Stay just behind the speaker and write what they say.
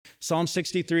Psalm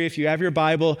 63, if you have your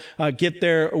Bible, get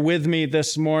there with me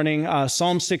this morning.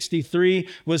 Psalm 63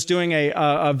 was doing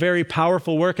a very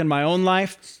powerful work in my own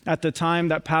life at the time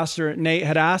that Pastor Nate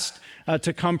had asked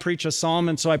to come preach a psalm.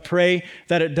 And so I pray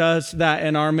that it does that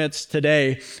in our midst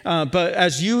today. But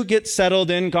as you get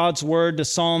settled in God's word to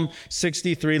Psalm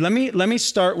 63, let me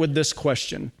start with this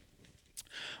question.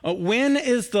 When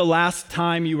is the last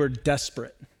time you were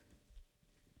desperate?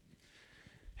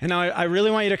 And now I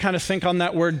really want you to kind of think on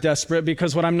that word desperate,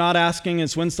 because what I'm not asking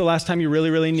is when's the last time you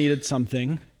really, really needed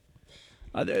something?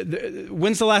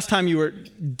 When's the last time you were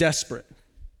desperate?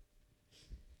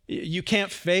 You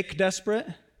can't fake desperate.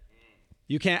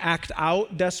 You can't act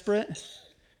out desperate.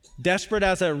 Desperate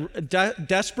has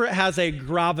a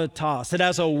gravitas. It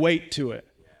has a weight to it.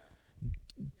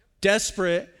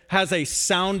 Desperate has a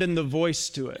sound in the voice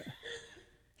to it.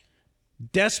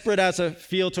 Desperate has a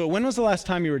feel to it. When was the last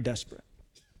time you were desperate?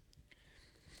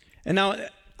 And now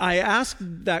I ask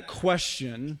that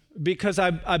question because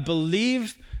I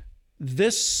believe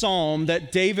this psalm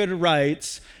that David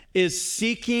writes is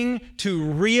seeking to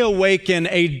reawaken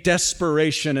a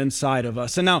desperation inside of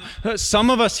us. And now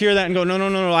some of us hear that and go,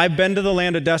 no, I've been to the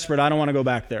land of desperate. I don't want to go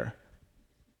back there.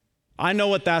 I know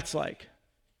what that's like.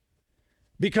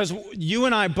 Because you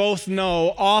and I both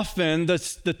know often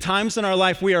the times in our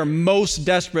life we are most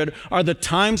desperate are the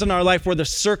times in our life where the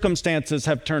circumstances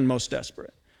have turned most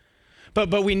desperate.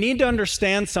 But we need to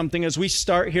understand something as we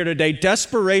start here today.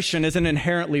 Desperation isn't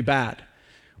inherently bad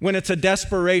when it's a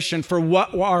desperation for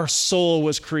what our soul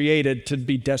was created to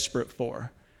be desperate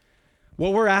for.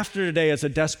 What we're after today is a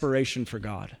desperation for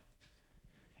God.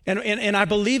 And I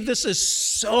believe this is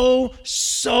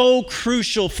so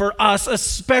crucial for us,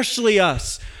 especially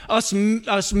us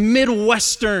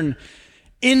Midwestern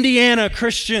Indiana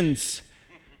Christians,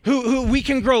 who we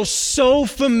can grow so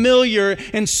familiar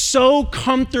and so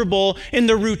comfortable in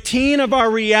the routine of our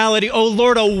reality. Oh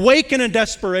Lord, awaken a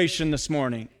desperation this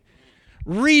morning.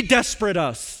 Re-desperate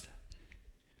us.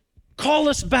 Call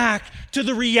us back to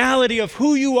the reality of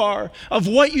who you are, of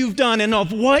what you've done, and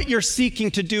of what you're seeking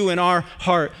to do in our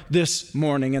heart this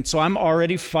morning. And so I'm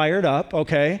already fired up,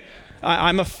 okay?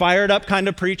 I'm a fired up kind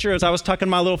of preacher. As I was tucking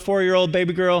my little 4-year-old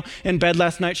baby girl in bed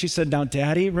last night, she said, "Now,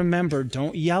 Daddy, remember,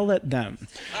 don't yell at them."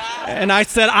 And I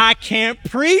said, "I can't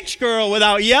preach, girl,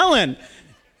 without yelling."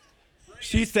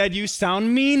 She said, "You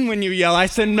sound mean when you yell." I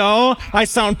said, "No, I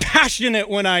sound passionate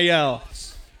when I yell."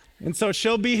 And so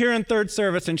she'll be here in third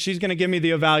service, and she's going to give me the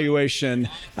evaluation,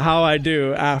 how I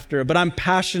do after. But I'm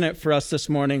passionate for us this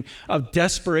morning of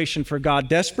desperation for God.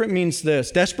 Desperate means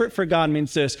this. Desperate for God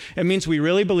means this. It means we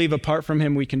really believe apart from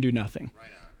him we can do nothing.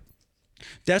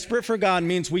 Desperate for God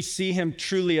means we see him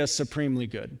truly as supremely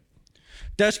good.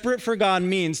 Desperate for God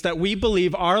means that we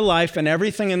believe our life and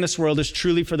everything in this world is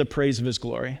truly for the praise of his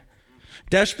glory.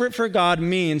 Desperate for God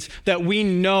means that we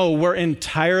know we're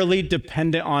entirely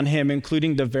dependent on him,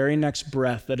 including the very next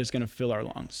breath that is going to fill our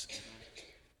lungs.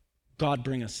 God,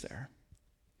 bring us there.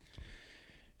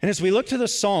 And as we look to the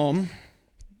psalm,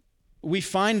 we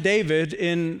find David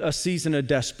in a season of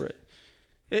desperate.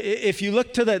 If you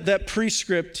look to that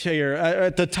prescript here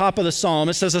at the top of the psalm,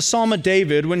 it says, a psalm of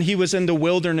David when he was in the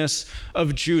wilderness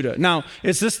of Judah. Now,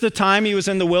 is this the time he was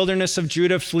in the wilderness of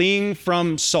Judah fleeing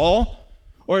from Saul?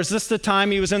 Or is this the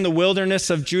time he was in the wilderness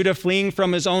of Judah fleeing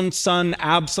from his own son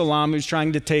Absalom, who's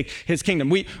trying to take his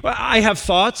kingdom? I have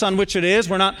thoughts on which it is.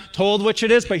 We're not told which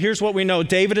it is, but here's what we know.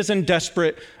 David is in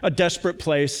a desperate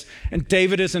place, and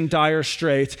David is in dire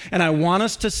straits. And I want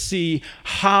us to see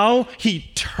how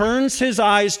he turns his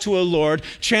eyes to a Lord,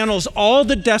 channels all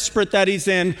the desperate that he's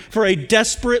in for a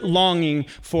desperate longing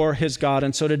for his God.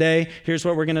 And so today, here's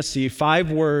what we're going to see.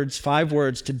 5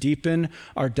 words to deepen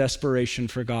our desperation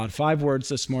for God. 5 words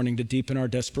this morning to deepen our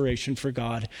desperation for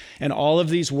God. And all of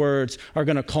these words are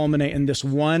going to culminate in this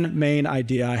one main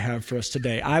idea I have for us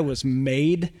today. I was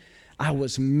made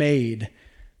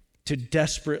to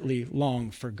desperately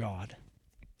long for God.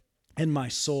 And my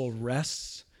soul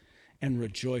rests and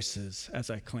rejoices as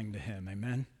I cling to him.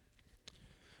 Amen.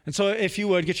 And so if you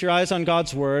would, get your eyes on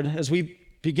God's word as we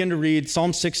begin to read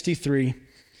Psalm 63. It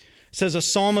says, a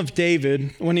psalm of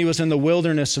David when he was in the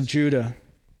wilderness of Judah.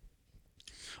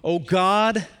 O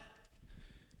God,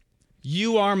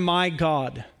 you are my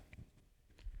God.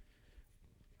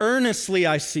 Earnestly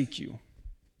I seek you.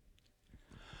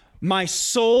 My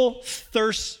soul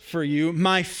thirsts for you.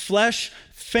 My flesh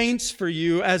faints for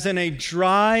you as in a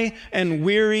dry and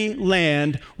weary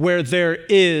land where there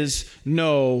is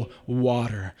no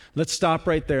water. Let's stop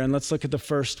right there and let's look at the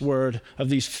first word of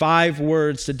these 5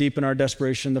 words to deepen our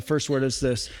desperation. The first word is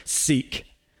this: seek.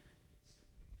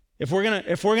 If we're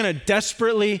gonna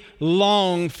desperately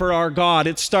long for our God,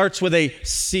 it starts with a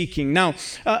seeking. Now,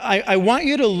 I want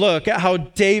you to look at how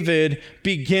David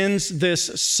begins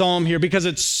this psalm here because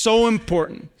it's so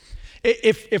important.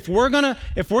 If we're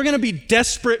gonna be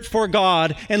desperate for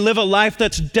God and live a life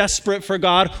that's desperate for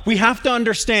God, we have to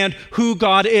understand who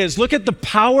God is. Look at the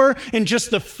power in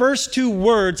just the first two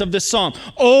words of this psalm.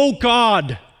 Oh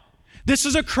God. This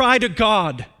is a cry to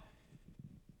God.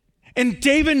 And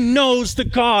David knows the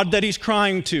God that he's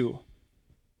crying to.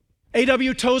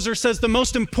 A.W. Tozer says the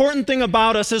most important thing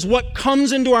about us is what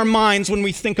comes into our minds when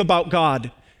we think about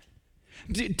God.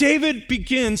 David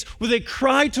begins with a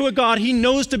cry to a God he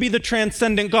knows to be the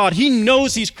transcendent God. He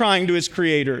knows he's crying to his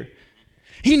creator.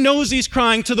 He knows he's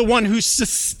crying to the one who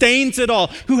sustains it all,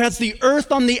 who has the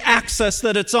earth on the axis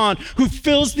that it's on, who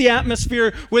fills the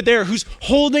atmosphere with air, who's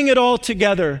holding it all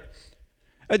together.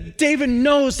 David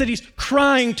knows that he's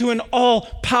crying to an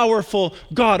all-powerful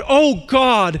God. Oh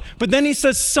God. But then he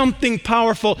says something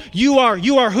powerful. You are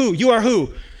who? You are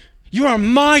who? You are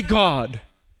my God.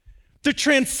 The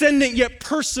transcendent yet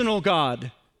personal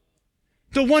God.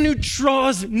 The one who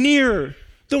draws near.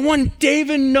 The one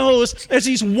David knows as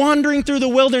he's wandering through the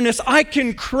wilderness, I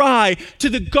can cry to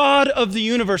the God of the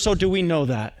universe. Oh, do we know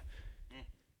that?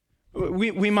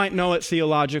 We might know it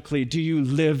theologically. Do you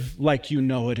live like you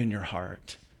know it in your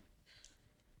heart?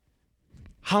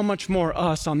 How much more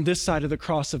us on this side of the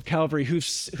cross of Calvary who've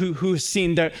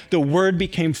seen that the Word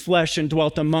became flesh and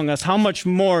dwelt among us, how much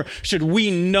more should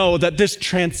we know that this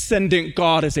transcendent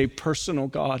God is a personal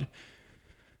God?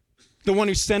 The one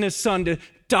who sent his Son to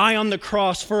die on the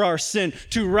cross for our sin,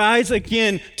 to rise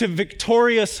again to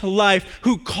victorious life,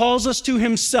 who calls us to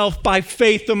himself by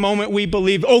faith the moment we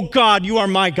believe, oh God, you are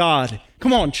my God.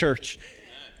 Come on, church.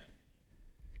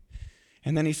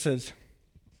 And then he says,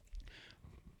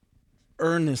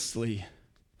 earnestly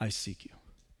I seek you.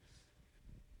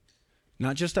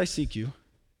 Not just I seek you.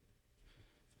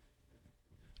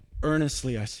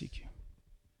 Earnestly I seek you.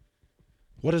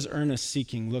 What does earnest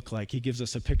seeking look like? He gives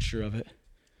us a picture of it.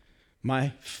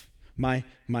 My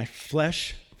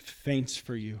flesh faints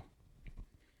for you.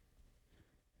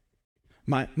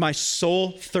 My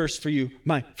soul thirsts for you.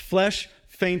 My flesh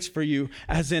faints for you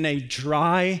as in a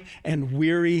dry and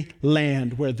weary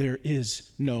land where there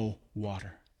is no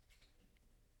water.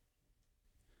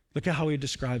 Look at how he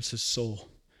describes his soul.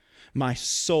 My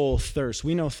soul thirsts.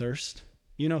 We know thirst.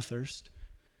 You know thirst.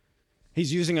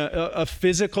 He's using a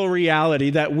physical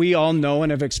reality that we all know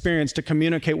and have experienced to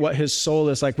communicate what his soul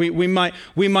is like. We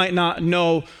might not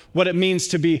know what it means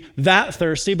to be that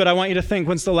thirsty, but I want you to think,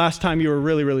 when's the last time you were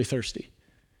really, really thirsty?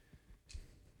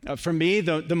 For me,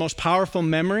 the most powerful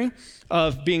memory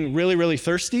of being really, really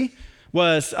thirsty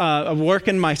was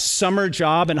working my summer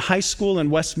job in high school in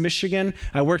West Michigan.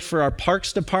 I worked for our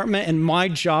parks department, and my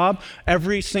job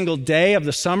every single day of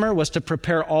the summer was to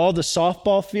prepare all the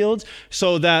softball fields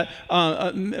so that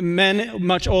men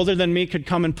much older than me could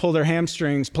come and pull their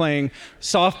hamstrings playing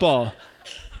softball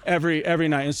every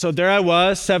night. And so there I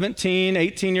was, 17,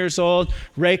 18 years old,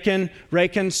 raking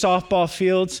softball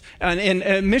fields.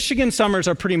 And Michigan summers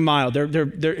are pretty mild.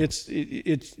 It's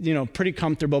pretty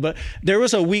comfortable. But there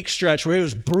was a week stretch where it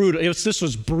was brutal. This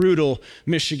was brutal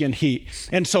Michigan heat.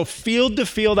 And so field to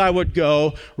field I would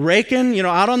go, raking,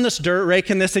 out on this dirt,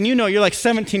 raking this. And you're like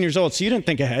 17 years old, so you didn't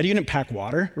think ahead. You didn't pack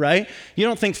water, right? You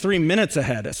don't think 3 minutes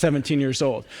ahead at 17 years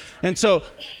old. And so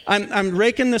I'm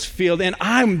raking this field, and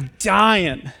I'm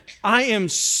dying. I am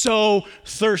so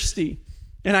thirsty.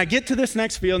 And I get to this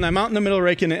next field, and I'm out in the middle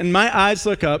raking it, and my eyes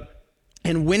look up,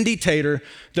 and Wendy Tater,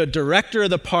 the director of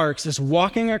the parks, is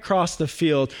walking across the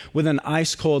field with an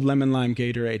ice-cold lemon lime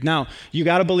Gatorade. Now, you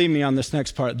got to believe me on this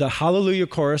next part. The Hallelujah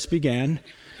chorus began.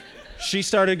 She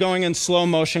started going in slow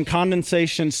motion,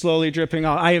 condensation slowly dripping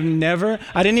off. I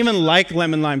didn't even like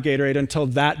lemon lime Gatorade until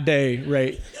that day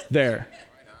right there.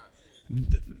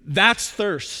 That's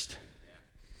thirst.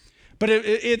 But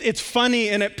it's funny,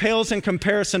 and it pales in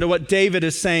comparison to what David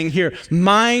is saying here.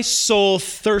 My soul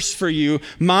thirsts for you.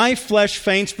 My flesh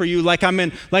faints for you, like I'm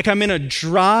in a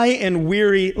dry and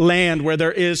weary land where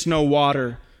there is no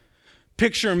water.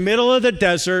 Picture middle of the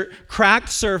desert, cracked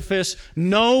surface,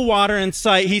 no water in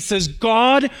sight. He says,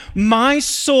 God, my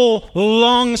soul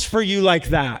longs for you like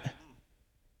that.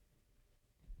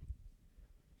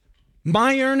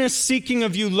 My earnest seeking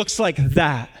of you looks like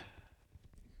that.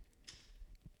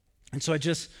 And so I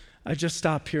just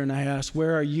stop here and I ask,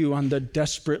 where are you on the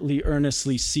desperately,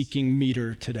 earnestly seeking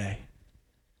meter today?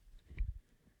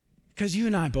 Because you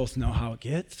and I both know how it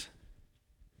gets.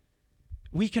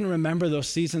 We can remember those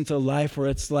seasons of life where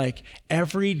it's like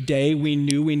every day we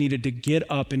knew we needed to get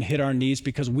up and hit our knees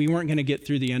because we weren't going to get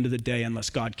through the end of the day unless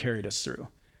God carried us through.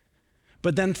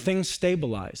 But then things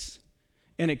stabilize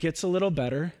and it gets a little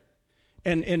better.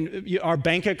 And our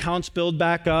bank accounts build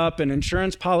back up and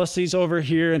insurance policies over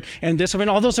here and this. I mean,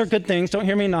 all those are good things. Don't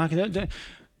hear me knocking.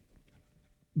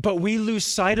 But we lose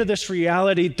sight of this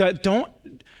reality that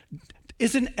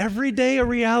isn't every day a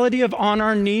reality of on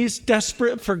our knees,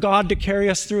 desperate for God to carry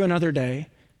us through another day?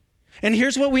 And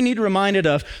here's what we need reminded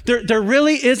of. There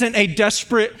really isn't a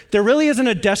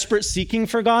desperate seeking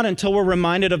for God until we're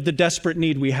reminded of the desperate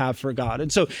need we have for God.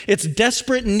 And so it's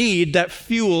desperate need that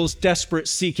fuels desperate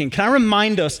seeking. Can I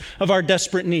remind us of our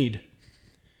desperate need?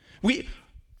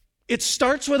 It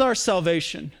starts with our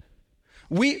salvation.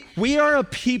 We are a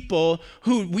people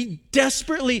who we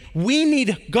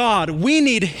need God. We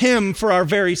need Him for our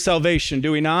very salvation,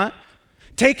 do we not?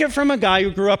 Take it from a guy who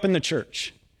grew up in the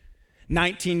church.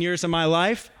 19 years of my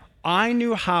life, I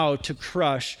knew how to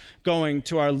crush going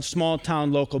to our small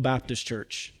town local Baptist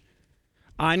church.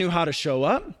 I knew how to show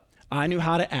up. I knew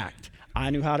how to act. I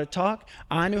knew how to talk.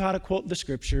 I knew how to quote the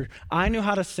scripture. I knew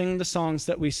how to sing the songs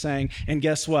that we sang. And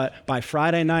guess what? By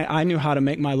Friday night, I knew how to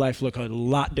make my life look a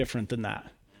lot different than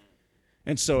that.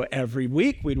 And so every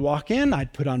week we'd walk in,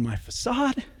 I'd put on my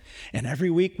facade, and every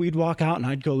week we'd walk out and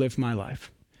I'd go live my life.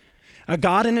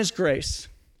 God in His grace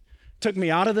took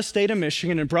me out of the state of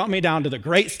Michigan and brought me down to the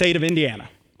great state of Indiana.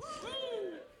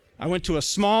 I went to a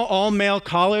small all-male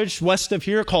college west of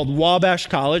here called Wabash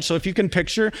College. So if you can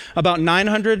picture about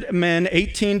 900 men,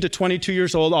 18 to 22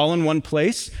 years old, all in one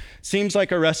place, seems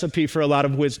like a recipe for a lot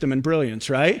of wisdom and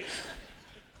brilliance, right?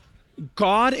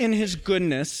 God in His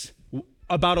goodness,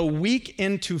 about a week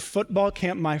into football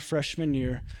camp my freshman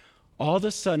year, all of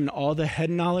a sudden, all the head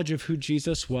knowledge of who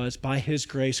Jesus was, by His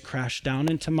grace, crashed down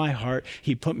into my heart.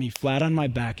 He put me flat on my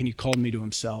back and He called me to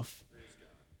Himself.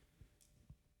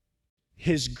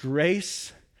 His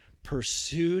grace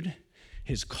pursued,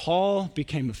 His call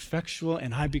became effectual,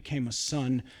 and I became a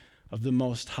son of the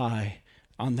Most High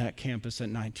on that campus at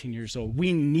 19 years old.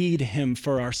 We need Him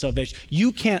for our salvation.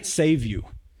 You can't save you.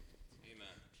 Amen.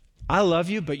 I love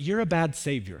you, but you're a bad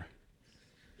savior.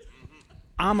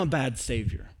 I'm a bad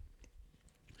savior.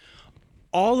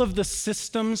 All of the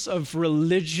systems of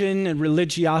religion and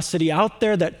religiosity out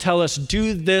there that tell us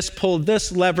do this, pull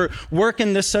this lever, work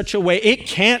in this such a way, it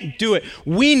can't do it.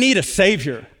 We need a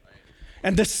Savior.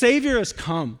 And the Savior has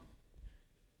come.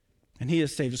 And He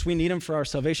has saved us. We need Him for our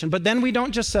salvation. But then we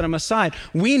don't just set Him aside.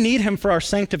 We need Him for our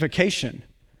sanctification.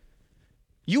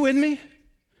 You with me?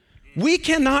 We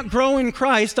cannot grow in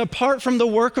Christ apart from the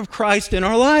work of Christ in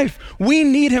our life. We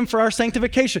need Him for our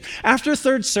sanctification. After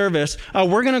third service,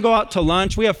 we're going to go out to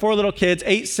lunch. We have 4 little kids,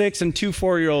 8, 6, and 2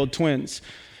 4-year-old twins.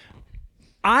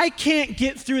 I can't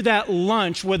get through that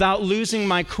lunch without losing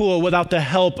my cool without the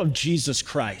help of Jesus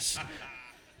Christ.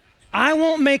 I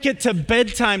won't make it to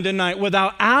bedtime tonight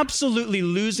without absolutely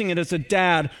losing it as a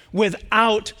dad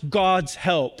without God's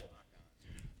help.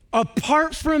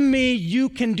 Apart from me, you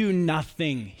can do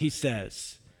nothing, He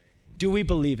says. Do we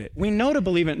believe it? We know to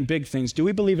believe it in big things. Do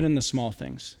we believe it in the small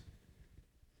things?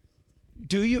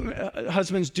 Do you,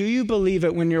 husbands, do you believe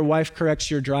it when your wife corrects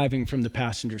your driving from the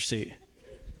passenger seat?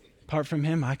 Apart from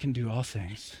Him, I can do all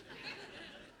things.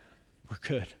 We're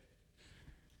good.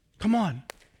 Come on.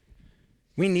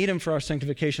 We need Him for our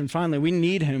sanctification. Finally, we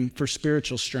need Him for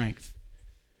spiritual strength.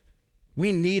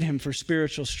 We need Him for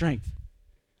spiritual strength.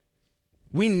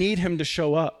 We need Him to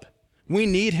show up. We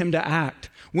need Him to act.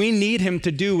 We need Him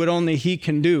to do what only He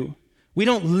can do. We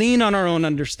don't lean on our own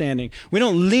understanding. We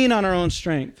don't lean on our own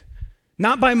strength.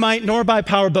 Not by might nor by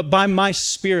power, but by my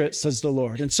Spirit, says the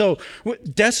Lord. And so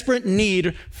desperate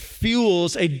need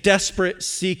fuels a desperate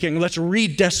seeking. Let's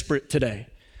read desperate today.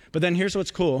 But then here's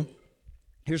what's cool.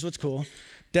 Here's what's cool.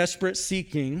 Desperate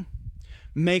seeking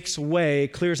makes way,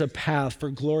 clears a path for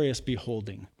glorious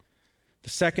beholding. The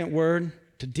second word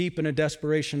to deepen a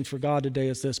desperation for God today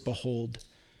is this: behold.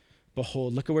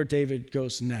 Behold. Look at where David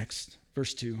goes next.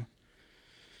 Verse 2.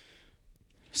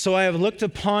 So I have looked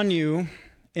upon you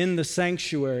in the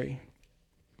sanctuary.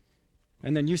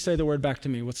 And then you say the word back to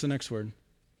me. What's the next word?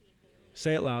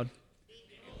 Say it loud.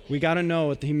 We got to know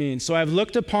what he means. So I've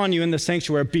looked upon you in the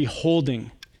sanctuary,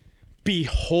 beholding.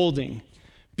 Beholding.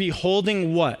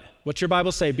 Beholding what? What's your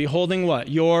Bible say? Beholding what?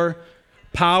 Your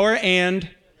power and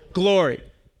glory.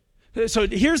 So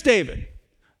here's David,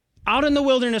 out in the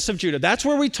wilderness of Judah. That's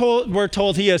where we're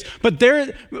told he is. But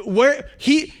where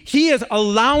he is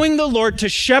allowing the Lord to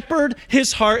shepherd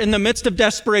his heart in the midst of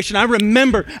desperation. I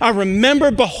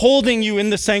remember beholding you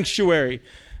in the sanctuary.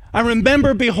 I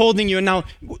remember beholding you. And now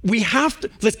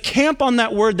let's camp on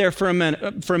that word there for a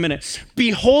minute.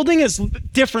 Beholding is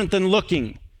different than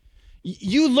looking.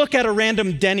 You look at a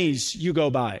random Denny's you go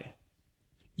by.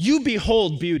 You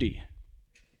behold beauty.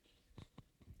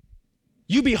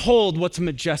 You behold what's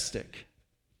majestic.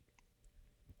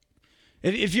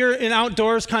 If you're an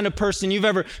outdoors kind of person, you've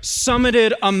ever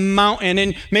summited a mountain,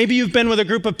 and maybe you've been with a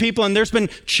group of people and there's been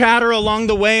chatter along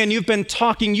the way and you've been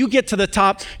talking, you get to the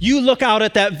top, you look out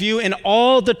at that view and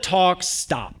all the talk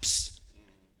stops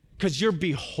because you're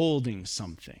beholding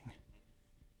something.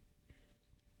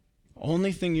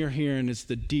 Only thing you're hearing is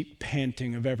the deep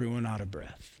panting of everyone out of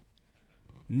breath.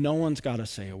 No one's got to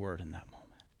say a word in that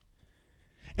moment.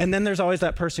 And then there's always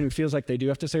that person who feels like they do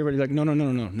have to say a word. You're like,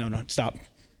 no, stop.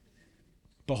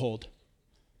 Behold.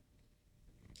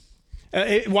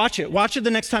 Watch it. Watch it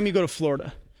the next time you go to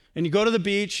Florida. And you go to the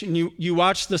beach and you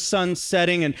watch the sun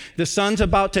setting and the sun's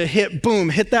about to hit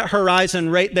that horizon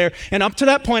right there. And up to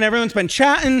that point, everyone's been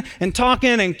chatting and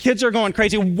talking and kids are going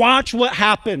crazy. Watch what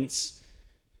happens.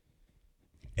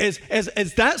 As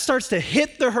that starts to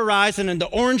hit the horizon and the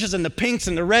oranges and the pinks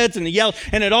and the reds and the yellow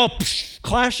and it all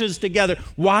clashes together,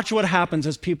 watch what happens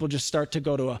as people just start to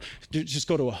go to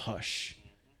a hush.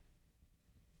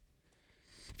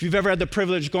 If you've ever had the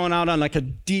privilege of going out on like a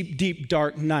deep, deep,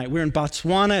 dark night. We were in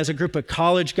Botswana as a group of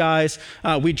college guys.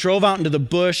 We drove out into the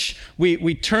bush.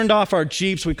 We turned off our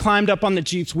Jeeps. We climbed up on the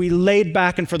Jeeps. We laid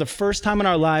back, and for the first time in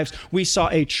our lives, we saw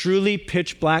a truly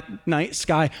pitch black night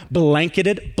sky,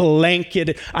 blanketed.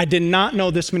 I did not know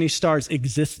this many stars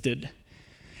existed.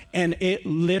 And it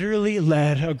literally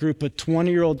led a group of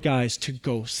 20-year-old guys to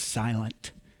go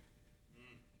silent.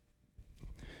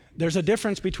 There's a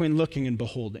difference between looking and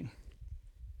beholding.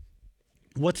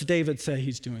 What's David say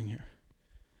he's doing here?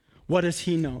 What has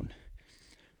he known?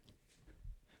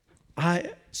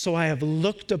 So I have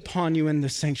looked upon you in the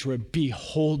sanctuary,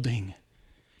 beholding.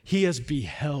 He has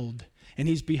beheld. And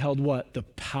he's beheld what? The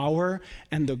power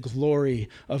and the glory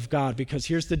of God. Because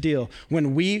here's the deal.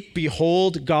 When we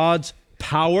behold God's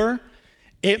power,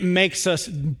 it makes us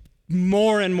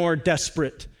more and more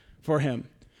desperate for him.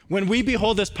 When we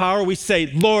behold his power, we say,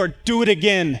 Lord, do it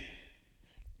again.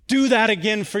 Do that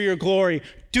again for your glory.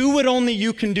 Do what only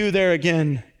you can do there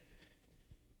again.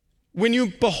 When you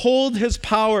behold his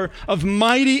power of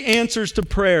mighty answers to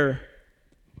prayer,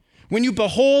 when you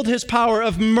behold his power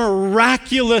of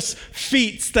miraculous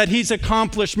feats that he's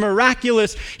accomplished,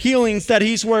 miraculous healings that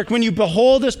he's worked, when you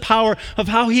behold his power of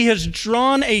how he has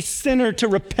drawn a sinner to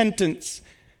repentance,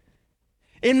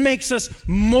 it makes us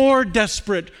more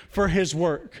desperate for his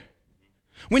work.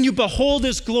 When you behold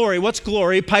his glory, what's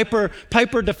glory? Piper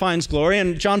defines glory,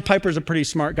 and John Piper's a pretty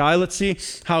smart guy. Let's see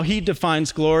how he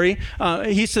defines glory.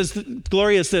 He says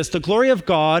glory is this: the glory of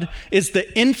God is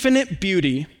the infinite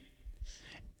beauty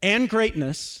and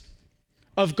greatness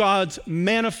of God's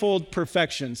manifold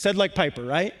perfection. Said like Piper,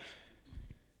 right?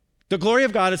 The glory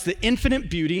of God is the infinite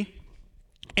beauty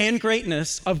and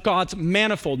greatness of God's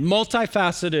manifold,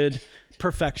 multifaceted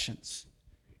perfections.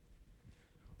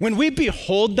 When we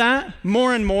behold that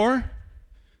more and more,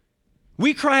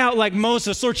 we cry out like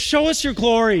Moses, Lord, show us your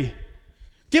glory.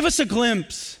 Give us a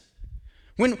glimpse.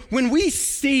 When we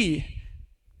see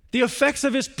the effects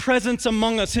of his presence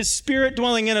among us, his spirit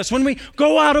dwelling in us, when we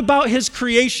go out about his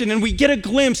creation and we get a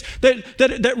glimpse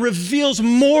that reveals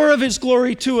more of his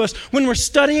glory to us, when we're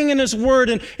studying in his word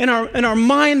and our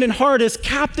mind and heart is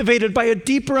captivated by a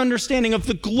deeper understanding of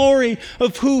the glory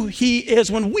of who he is,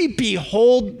 when we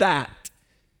behold that,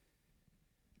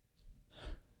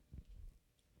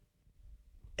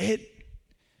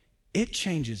 it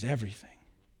changes everything.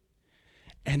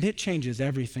 And it changes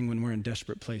everything when we're in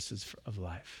desperate places of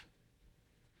life.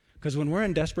 Because when we're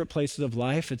in desperate places of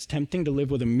life, it's tempting to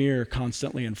live with a mirror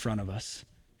constantly in front of us,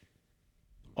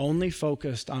 only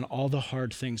focused on all the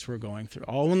hard things we're going through,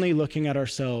 only looking at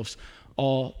ourselves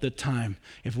all the time.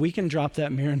 If we can drop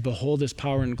that mirror and behold his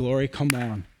power and glory, come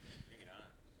on.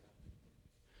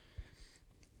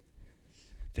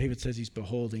 David says he's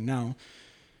beholding. Now,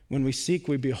 when we seek,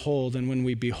 we behold, and when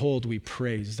we behold, we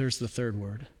praise. There's the third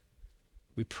word.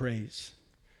 We praise.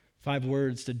 5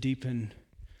 words to deepen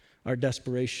our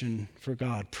desperation for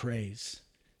God. Praise.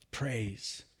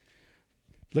 Praise.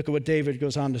 Look at what David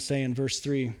goes on to say in verse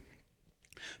 3.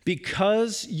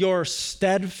 Because your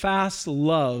steadfast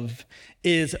love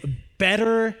is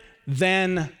better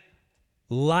than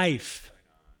life,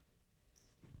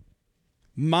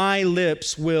 my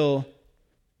lips will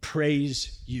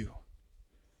praise you.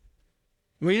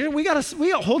 We gotta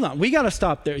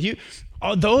stop there.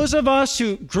 Those of us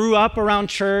who grew up around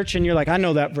church and you're like, I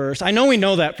know that verse. I know we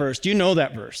know that verse. Do you know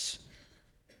that verse?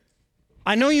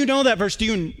 I know you know that verse. Do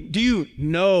you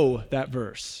know that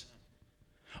verse?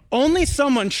 Only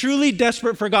someone truly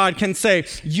desperate for God can say,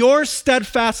 your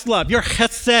steadfast love, your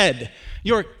chesed,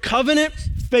 your covenant,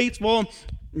 faithful,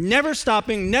 never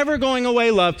stopping, never going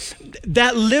away love,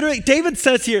 that literally, David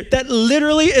says here, that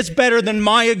literally is better than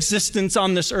my existence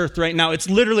on this earth right now. It's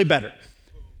literally better.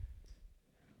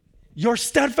 Your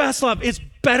steadfast love is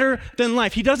better than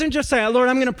life. He doesn't just say, Lord,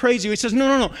 I'm going to praise you. He says,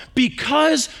 no.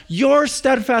 Because your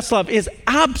steadfast love is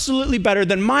absolutely better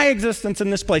than my existence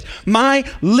in this place, my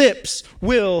lips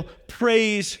will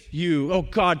praise you. Oh,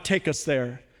 God, take us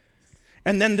there.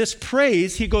 And then this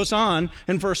praise, he goes on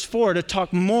in verse 4 to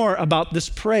talk more about this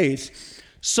praise.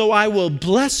 So I will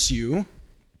bless you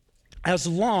as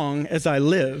long as I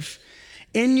live.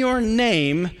 In your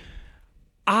name,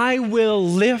 I will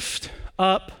lift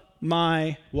up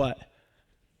my what?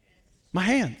 My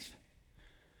hands.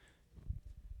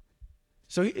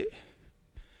 So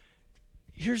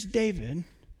here's David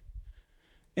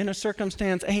in a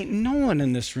circumstance ain't no one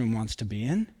in this room wants to be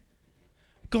in,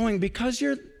 going, because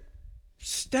your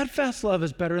steadfast love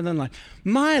is better than life,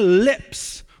 my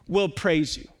lips will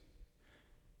praise you.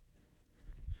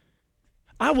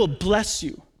 I will bless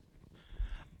you.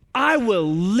 I will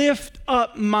lift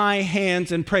up my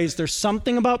hands in praise. There's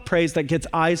something about praise that gets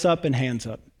eyes up and hands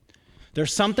up.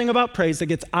 There's something about praise that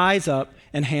gets eyes up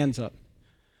and hands up.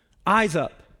 Eyes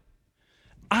up.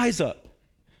 Eyes up.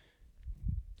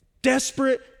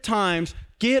 Desperate times,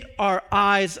 get our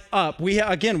eyes up. We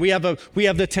have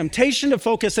the temptation to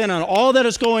focus in on all that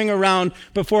is going around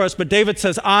before us, but David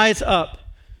says, eyes up.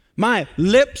 My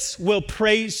lips will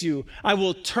praise you. I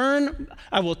will turn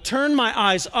my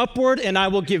eyes upward and I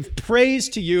will give praise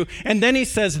to you. And then he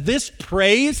says, this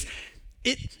praise,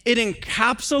 it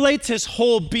encapsulates his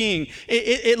whole being.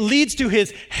 It leads to his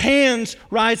hands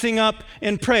rising up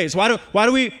in praise. Why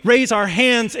do we raise our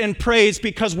hands in praise?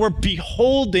 Because we're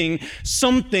beholding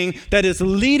something that is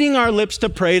leading our lips to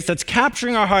praise, that's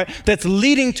capturing our heart, that's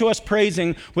leading to us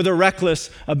praising with a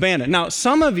reckless abandon. Now,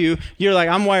 some of you, you're like,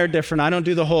 I'm wired different. I don't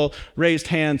do the whole raised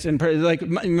hands in praise. Like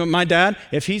my dad,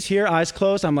 if he's here, eyes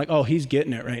closed, I'm like, oh, he's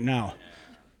getting it right now.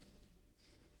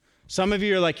 Some of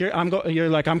you are like,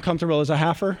 I'm comfortable as a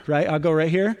halfer, right? I'll go right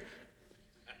here.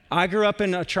 I grew up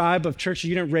in a tribe of church.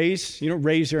 You don't raise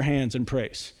your hands in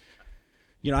praise.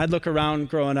 I'd look around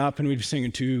growing up and we'd be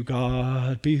singing, to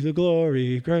God be the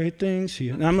glory, great things.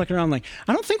 And I'm looking around like,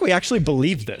 I don't think we actually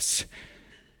believe this.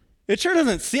 It sure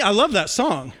doesn't seem, I love that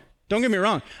song. Don't get me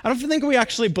wrong. I don't think we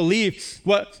actually believe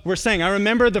what we're saying. I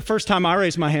remember the first time I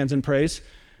raised my hands in praise.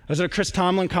 I was at a Chris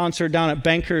Tomlin concert down at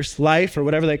Bankers Life, or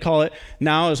whatever they call it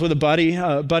now. I was with a buddy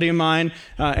of mine,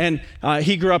 and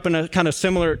he grew up in a kind of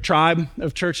similar tribe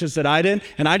of churches that I did.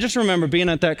 And I just remember being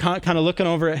at that kind of looking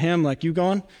over at him like, you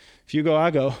going? If you go,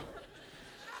 I go.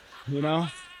 You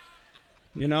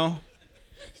know?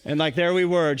 And like there we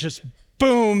were, just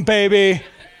boom, baby.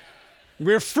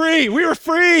 We were free.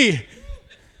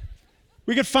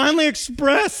 We could finally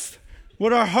express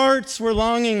what our hearts were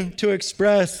longing to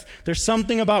express. There's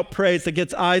something about praise that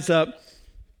gets eyes up,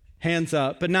 hands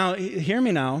up. But now, hear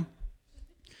me now.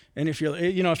 And if you're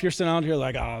sitting out here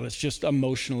like, oh, it's just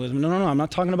emotionalism. No, I'm not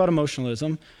talking about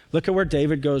emotionalism. Look at where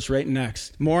David goes right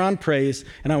next. More on praise,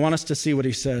 and I want us to see what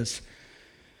he says.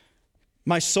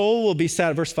 My soul will be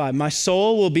sad, verse 5, my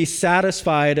soul will be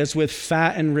satisfied as with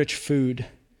fat and rich food.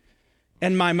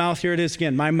 And my mouth, here it is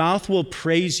again, my mouth will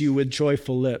praise you with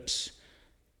joyful lips.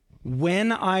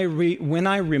 When I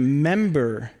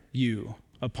remember you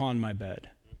upon my bed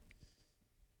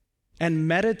and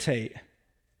meditate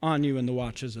on you in the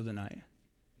watches of the night.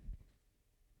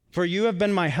 For you have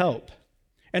been my help,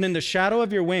 and in the shadow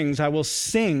of your wings I will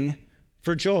sing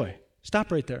for joy.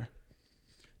 Stop right there.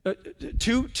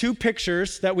 Two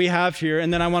pictures that we have here,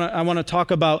 and then I want to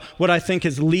talk about what I think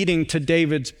is leading to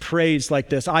David's praise like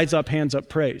this, eyes up, hands up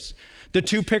praise. The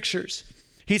two pictures.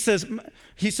 He says,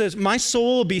 my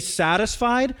soul will be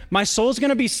satisfied. My soul is going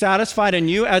to be satisfied in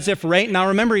you as if right now,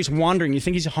 remember, he's wandering. You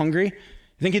think he's hungry?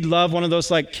 You think he'd love one of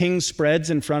those like king spreads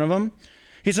in front of him?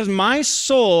 He says, my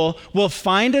soul will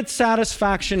find its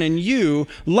satisfaction in you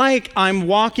like I'm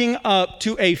walking up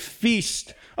to a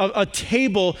feast, a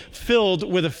table filled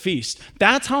with a feast.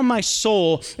 That's how my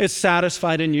soul is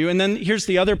satisfied in you. And then here's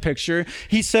the other picture.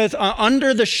 He says,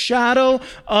 under the shadow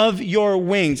of your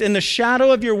wings, in the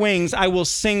shadow of your wings, I will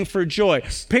sing for joy.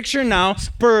 Picture now,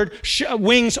 bird,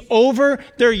 wings over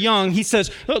their young. He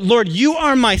says, Lord, you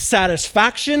are my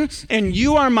satisfaction and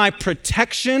you are my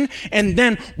protection. And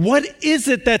then what is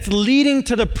it that's leading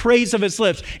to the praise of his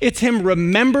lips? It's him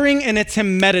remembering and it's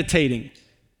him meditating.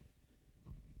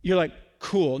 You're like,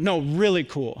 cool. No, really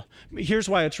cool. Here's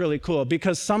why it's really cool.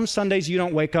 Because some Sundays you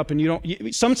don't wake up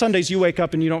and some Sundays you wake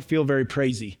up and you don't feel very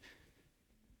praisey.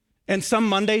 And some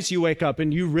Mondays you wake up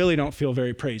and you really don't feel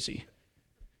very praisey.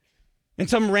 And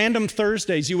some random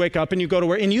Thursdays you wake up and you go to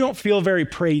work and you don't feel very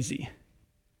praisey.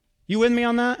 You with me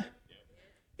on that?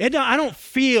 I don't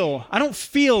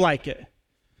feel like it.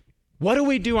 What do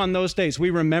we do on those days? We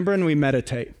remember and we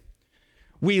meditate.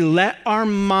 We let our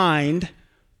mind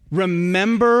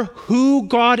remember who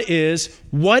God is,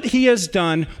 what he has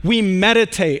done. We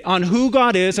meditate on who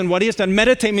God is and what he has done.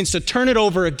 Meditate means to turn it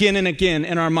over again and again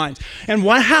in our minds. And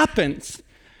what happens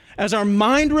as our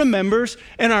mind remembers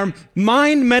and our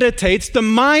mind meditates, the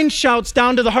mind shouts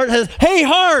down to the heart, hey,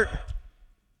 heart,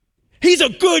 he's a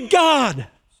good God.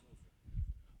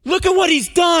 Look at what he's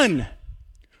done.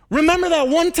 Remember that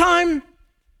one time?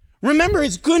 Remember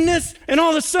his goodness? And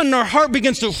all of a sudden our heart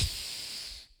begins to...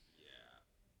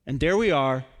 And there we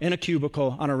are in a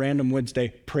cubicle on a random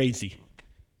Wednesday, praisey.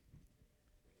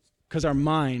 Because our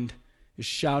mind is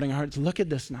shouting our hearts, look at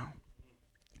this now.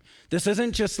 This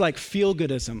isn't just like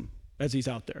feel-goodism as he's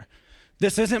out there.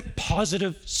 This isn't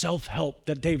positive self-help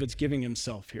that David's giving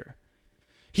himself here.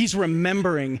 He's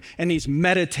remembering and he's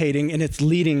meditating, and it's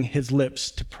leading his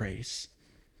lips to praise.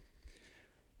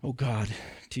 Oh God,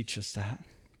 teach us that.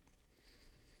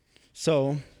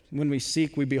 So when we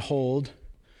seek, we behold.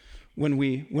 When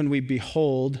we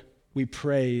behold, we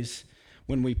praise.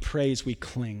 When we praise, we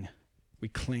cling. We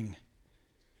cling.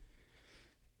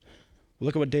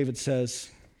 Look at what David says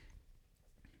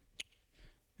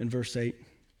in verse 8.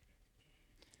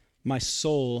 My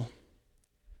soul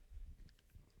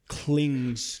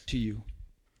clings to you.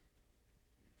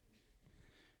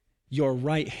 Your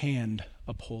right hand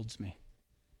upholds me.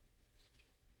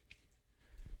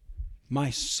 My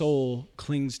soul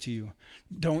clings to you.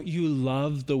 Don't you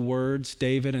love the words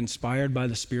David, inspired by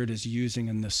the Spirit, is using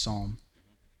in this psalm?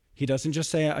 He doesn't just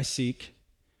say, I seek.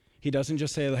 He doesn't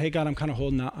just say, hey, God, I'm kind of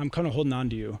holding on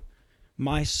to you.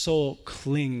 My soul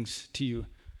clings to you.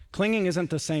 Clinging isn't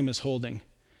the same as holding.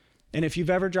 And if you've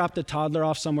ever dropped a toddler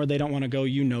off somewhere they don't want to go,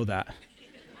 you know that.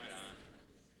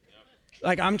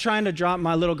 Like, I'm trying to drop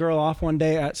my little girl off one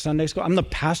day at Sunday school. I'm the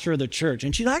pastor of the church.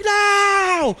 And she's like,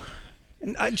 no!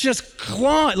 And I just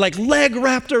clawed, like leg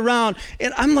wrapped around.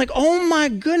 And I'm like, oh my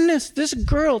goodness, this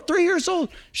girl, 3 years old,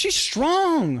 she's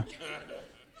strong.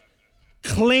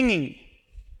 Clinging.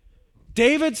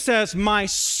 David says, my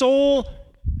soul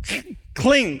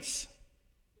clings.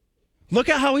 Look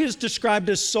at how he has described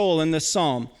his soul in this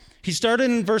psalm. He started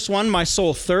in verse 1, my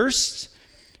soul thirsts.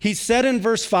 He said in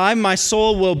verse 5, my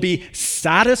soul will be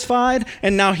satisfied.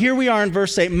 And now here we are in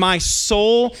verse 8, my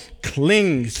soul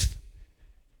clings.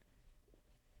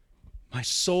 My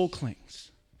soul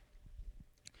clings.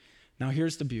 Now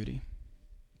here's the beauty.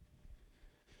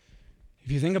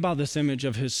 If you think about this image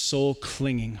of his soul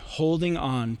clinging, holding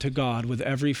on to God with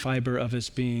every fiber of his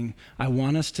being, I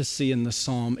want us to see in the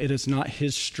psalm, it is not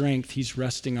his strength he's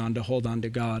resting on to hold on to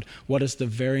God. What does the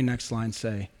very next line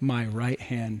say? My right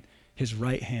hand, his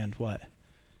right hand, what?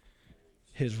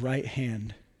 His right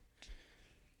hand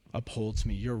upholds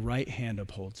me. Your right hand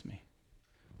upholds me.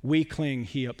 We cling,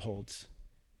 he upholds.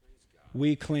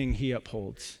 We cling, he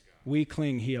upholds. We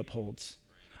cling, he upholds.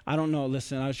 I don't know,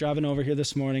 listen, I was driving over here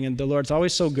this morning, and the Lord's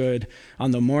always so good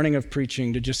on the morning of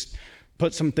preaching to just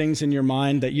put some things in your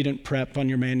mind that you didn't prep on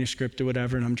your manuscript or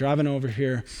whatever. And I'm driving over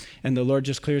here, and the Lord,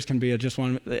 just clear as can be,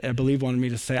 I believe wanted me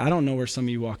to say, I don't know where some of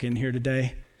you walk in here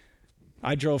today.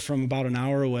 I drove from about an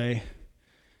hour away.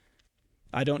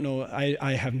 I don't know,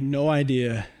 I have no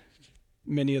idea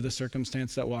many of the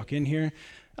circumstances that walk in here.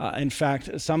 In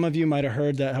fact, some of you might have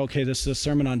heard that, okay, this is a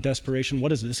sermon on desperation. What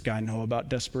does this guy know about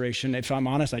desperation? If I'm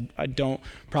honest, I don't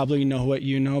probably know what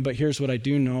you know, but here's what I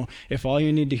do know. If all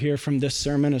you need to hear from this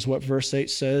sermon is what verse 8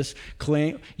 says,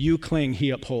 you cling, he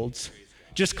upholds.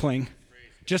 Just cling.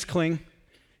 Just cling,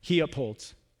 he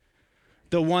upholds.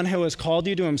 The one who has called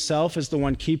you to himself is the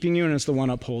one keeping you and is the one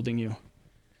upholding you.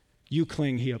 You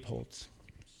cling, he upholds.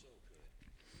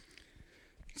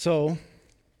 So,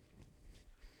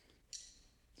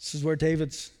 this is where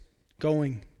David's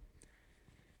going.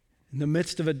 In the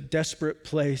midst of a desperate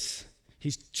place,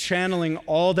 he's channeling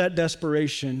all that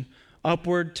desperation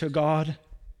upward to God,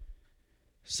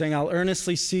 saying, I'll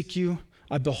earnestly seek you,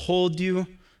 I behold you,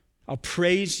 I'll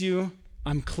praise you,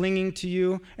 I'm clinging to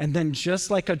you. And then just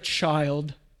like a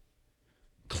child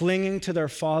clinging to their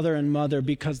father and mother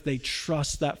because they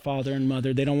trust that father and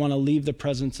mother, they don't want to leave the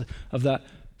presence of that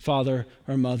father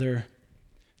or mother.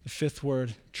 The fifth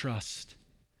word, trust.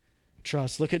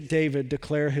 Trust. Look at David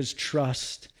declare his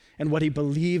trust and what he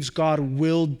believes God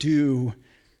will do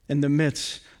in the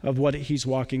midst of what he's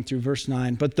walking through. Verse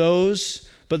 9, but those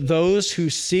who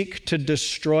seek to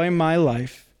destroy my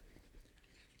life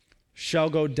shall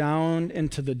go down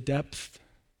into the depth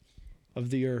of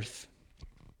the earth.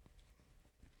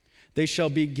 They shall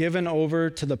be given over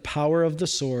to the power of the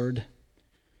sword.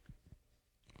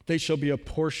 They shall be a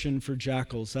portion for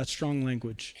jackals. That's strong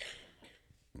language.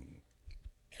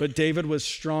 But David, with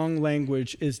strong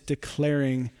language, is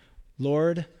declaring,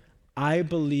 Lord, I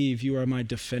believe you are my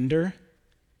defender.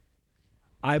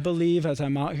 I believe as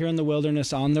I'm out here in the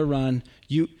wilderness on the run,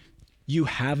 you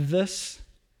have this.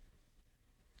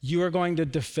 You are going to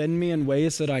defend me in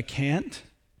ways that I can't.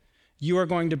 You are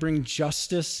going to bring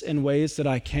justice in ways that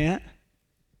I can't.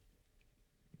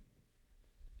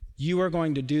 You are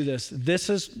going to do this. This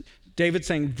is David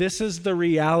saying, this is the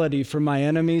reality for my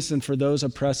enemies and for those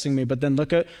oppressing me. But then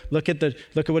look at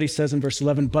what he says in verse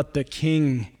 11. But the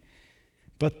king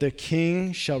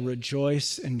shall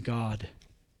rejoice in God.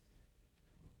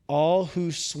 All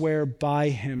who swear by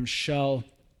him shall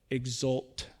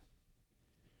exult,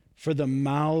 for the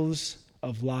mouths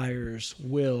of liars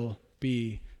will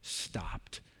be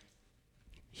stopped.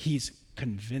 He's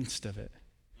convinced of it.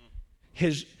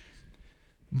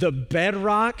 The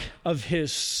bedrock of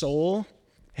his soul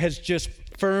has just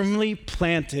firmly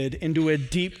planted into a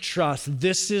deep trust.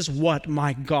 This is what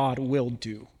my God will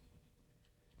do.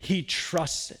 He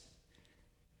trusts it.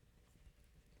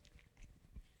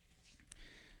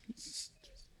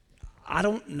 I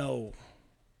don't know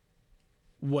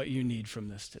what you need from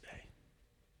this today.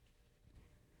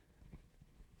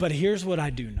 But here's what I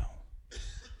do know.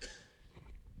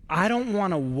 I don't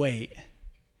want to wait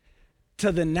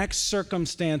to the next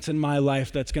circumstance in my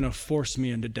life that's going to force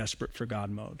me into desperate for God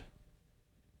mode.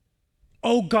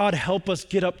 Oh God, help us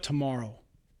get up tomorrow.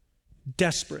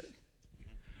 Desperate.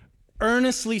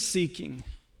 Earnestly seeking.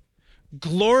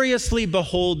 Gloriously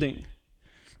beholding.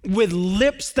 With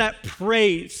lips that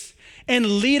praise. And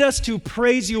lead us to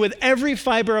praise you with every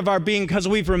fiber of our being because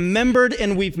we've remembered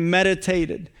and we've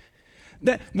meditated.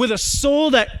 That with a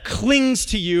soul that clings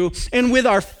to you and with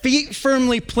our feet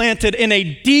firmly planted in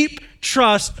a deep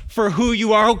trust for who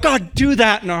you are. Oh God, do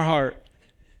that in our heart.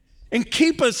 And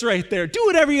keep us right there. Do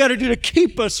whatever you got to do to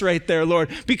keep us right there, Lord.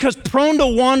 Because prone to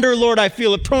wander, Lord, I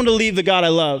feel it. Prone to leave the God I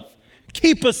love.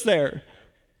 Keep us there.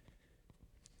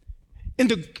 In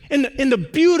the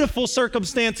beautiful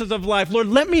circumstances of life, Lord,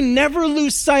 let me never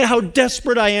lose sight how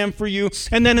desperate I am for you.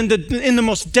 And then in the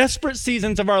most desperate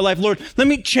seasons of our life, Lord, let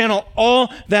me channel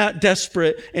all that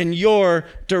desperate in your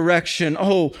direction.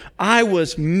 Oh, I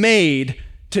was made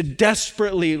to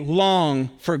desperately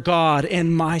long for God,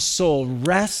 and my soul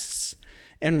rests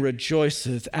and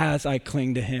rejoices as I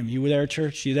cling to him. You there,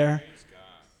 church? You there?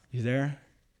 You there?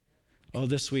 Oh,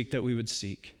 this week that we would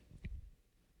seek,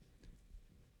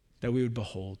 that we would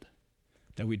behold,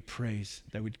 that we'd praise,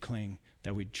 that we'd cling,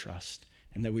 that we'd trust,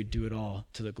 and that we'd do it all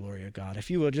to the glory of God.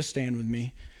 If you will, just stand with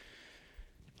me.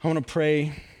 I want to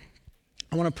pray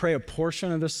a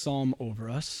portion of this psalm over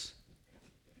us.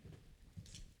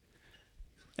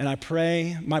 And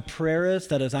my prayer is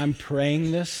that as I'm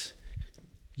praying this,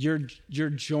 you're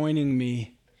joining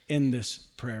me in this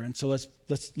prayer. And so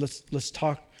let's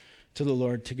talk to the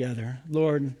Lord together.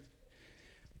 Lord,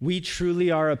 we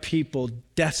truly are a people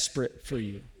desperate for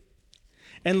you.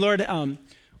 And Lord,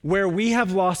 where we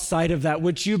have lost sight of that,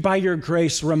 would you by your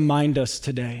grace remind us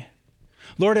today?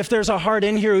 Lord, if there's a heart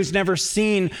in here who's never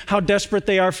seen how desperate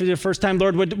they are for the first time,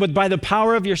 Lord, would by the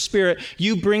power of your Spirit,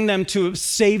 you bring them to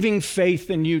saving faith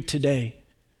in you today.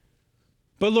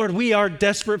 But Lord, we are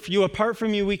desperate for you. Apart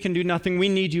from you, we can do nothing. We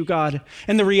need you, God.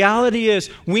 And the reality is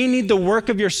we need the work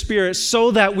of your Spirit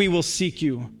so that we will seek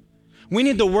you. We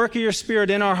need the work of your Spirit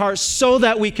in our hearts so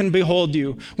that we can behold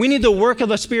you. We need the work of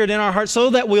the Spirit in our hearts so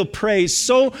that we'll praise,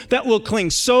 so that we'll cling,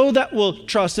 so that we'll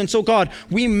trust. And so, God,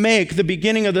 we make the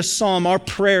beginning of the psalm our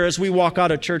prayer as we walk out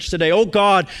of church today. Oh,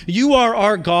 God, you are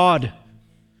our God.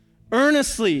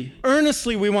 Earnestly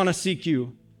we want to seek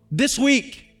you this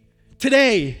week,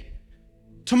 today,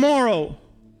 tomorrow,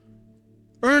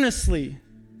 earnestly.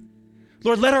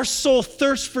 Lord, let our soul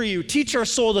thirst for you. Teach our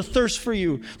soul to thirst for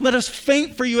you. Let us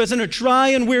faint for you as in a dry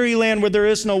and weary land where there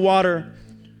is no water.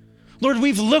 Lord,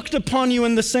 we've looked upon you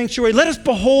in the sanctuary. Let us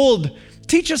behold.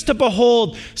 Teach us to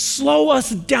behold. Slow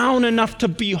us down enough to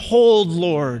behold,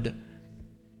 Lord.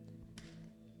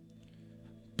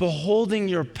 Beholding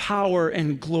your power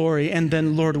and glory. And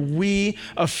then, Lord, we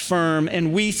affirm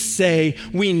and we say,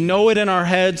 we know it in our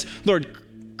heads. Lord,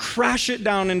 crash it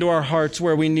down into our hearts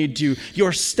where we need you.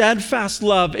 Your steadfast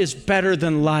love is better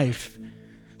than life.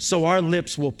 So our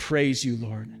lips will praise you,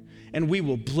 Lord. and we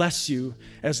will bless you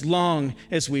as long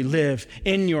as we live.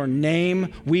 In your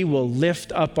name, we will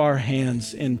lift up our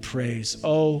hands in praise.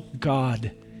 Oh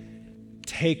God,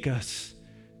 take us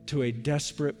to a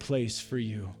desperate place for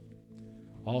you,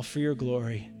 all for your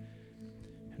glory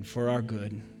and for our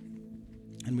good.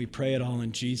 And we pray it all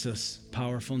in Jesus'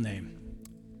 powerful name.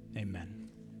 Amen.